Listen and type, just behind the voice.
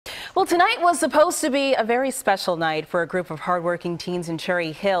Well, tonight was supposed to be a very special night for a group of hardworking teens in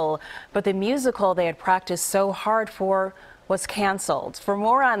Cherry Hill, but the musical they had practiced so hard for was canceled. For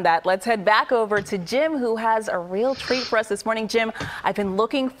more on that, let's head back over to Jim, who has a real treat for us this morning. Jim, I've been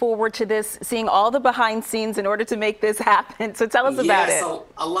looking forward to this, seeing all the behind scenes in order to make this happen. So tell us about it. So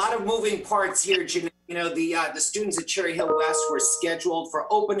a lot of moving parts here, Jim. You know, the students at Cherry Hill West were scheduled for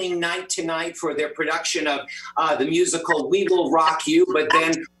opening night tonight for their production of the musical We Will Rock You, but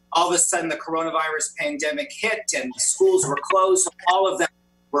then all of a sudden the coronavirus pandemic hit and schools were closed. So all of that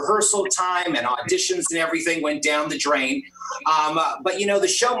rehearsal time and auditions and everything went down the drain. But, you know, the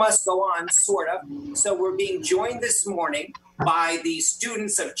show must go on, sort of. So we're being joined this morning by the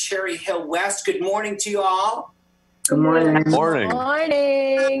students of Cherry Hill West. Good morning to you all. Good morning. Morning.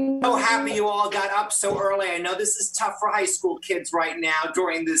 Morning. So happy you all got up so early. I know this is tough for high school kids right now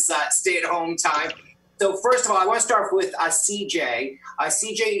during this stay-at-home time. So first of all, I want to start with CJ.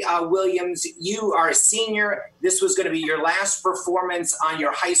 CJ Williams, you are a senior. This was going to be your last performance on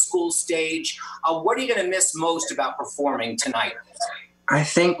your high school stage. What are you going to miss most about performing tonight? I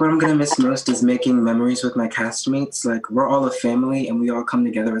think what I'm going to miss most is making memories with my castmates. Like, we're all a family and we all come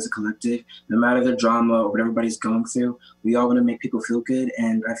together as a collective. No matter the drama or what everybody's going through, we all want to make people feel good.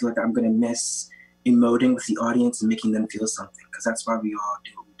 And I feel like I'm going to miss emoting with the audience and making them feel something, because that's why we all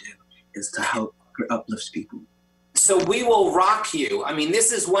do what we do, is to help uplift people. So We Will Rock You. I mean,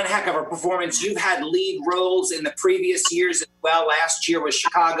 this is one heck of a performance. You've had lead roles in the previous years as well. Last year was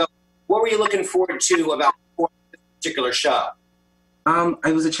Chicago. What were you looking forward to about this particular show?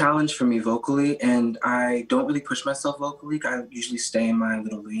 It was a challenge for me vocally, and I don't really push myself vocally. I usually stay in my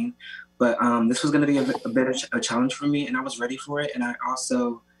little lane. But this was going to be a bit of a challenge for me, and I was ready for it. And I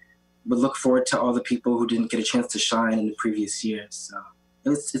also would look forward to all the people who didn't get a chance to shine in the previous years.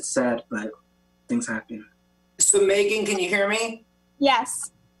 So it's sad, but things happen. So Megan, can you hear me?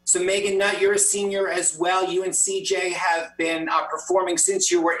 Yes. So Megan Nutt, you're a senior as well. You and CJ have been performing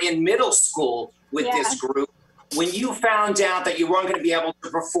since you were in middle school with this group. When you found out that you weren't going to be able to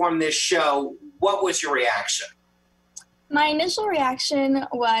perform this show, what was your reaction? My initial reaction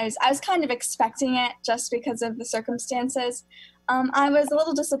was I was kind of expecting it just because of the circumstances. I was a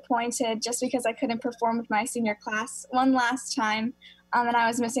little disappointed just because I couldn't perform with my senior class one last time. And I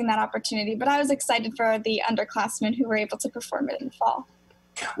was missing that opportunity, but I was excited for the underclassmen who were able to perform it in the fall.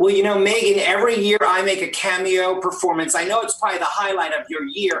 Well, you know, Megan, every year I make a cameo performance. I know it's probably the highlight of your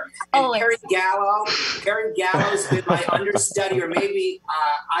year. And Carrie Gallo's been my understudy, or maybe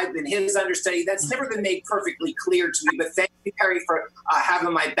I've been his understudy. That's never been made perfectly clear to me, but thank you, Carrie, for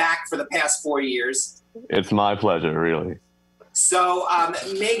having my back for the past 4 years. It's my pleasure, really. So,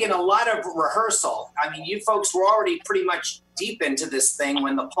 Megan, a lot of rehearsal. I mean, you folks were already pretty much deep into this thing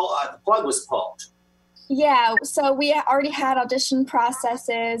when the plug was pulled. Yeah, so we already had audition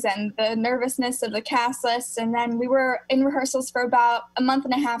processes and the nervousness of the cast list, and then we were in rehearsals for about a month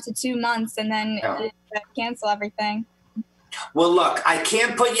and a half to 2 months, and then cancel everything. Well, look, I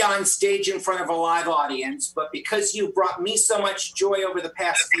can't put you on stage in front of a live audience, but because you brought me so much joy over the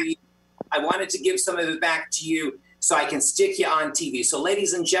past few years, I wanted to give some of it back to you so I can stick you on TV. So,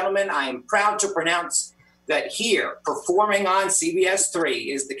 ladies and gentlemen, I am proud to pronounce that here, performing on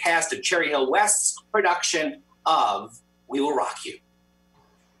CBS3, is the cast of Cherry Hill West's production of We Will Rock You.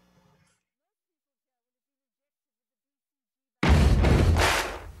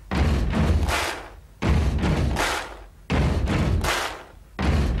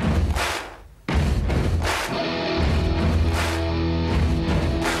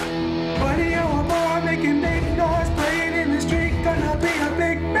 Buddy, you're a boy making big noise, playing in the street, gonna be a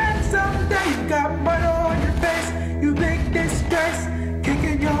big man someday. You got mud on your face, you big disgrace,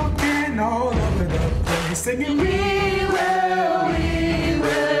 kicking your can all over the place, singing we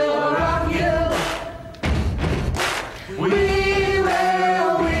will rock you. We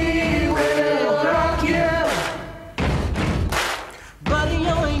will rock you. Buddy,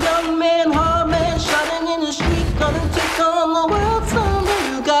 you're a young man, hard man, shouting in the street, gonna take on the world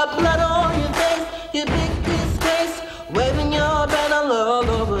someday. You got blood on your face, you big disgrace, waving your banner all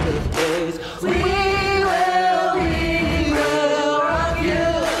over the place. We will rock you.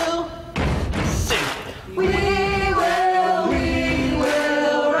 Sing. We will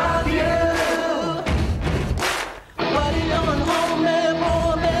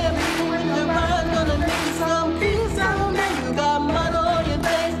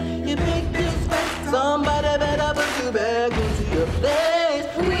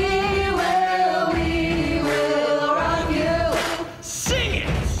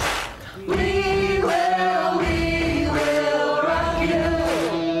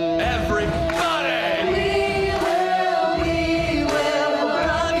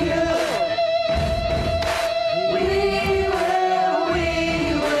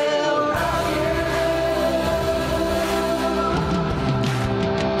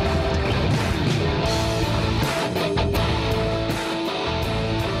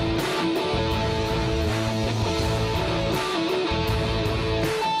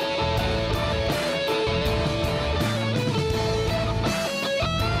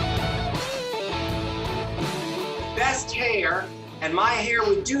hair, and my hair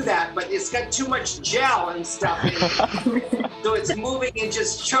would do that, but it's got too much gel and stuff in it. So it's moving in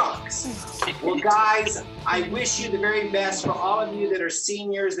just chunks. Well, guys, I wish you the very best for all of you that are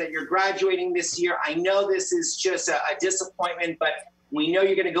seniors, that you're graduating this year. I know this is just a disappointment, but we know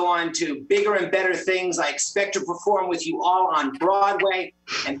you're going to go on to bigger and better things. I expect to perform with you all on Broadway.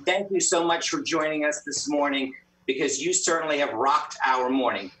 And thank you so much for joining us this morning, because you certainly have rocked our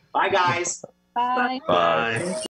morning. Bye, guys. Bye. Bye.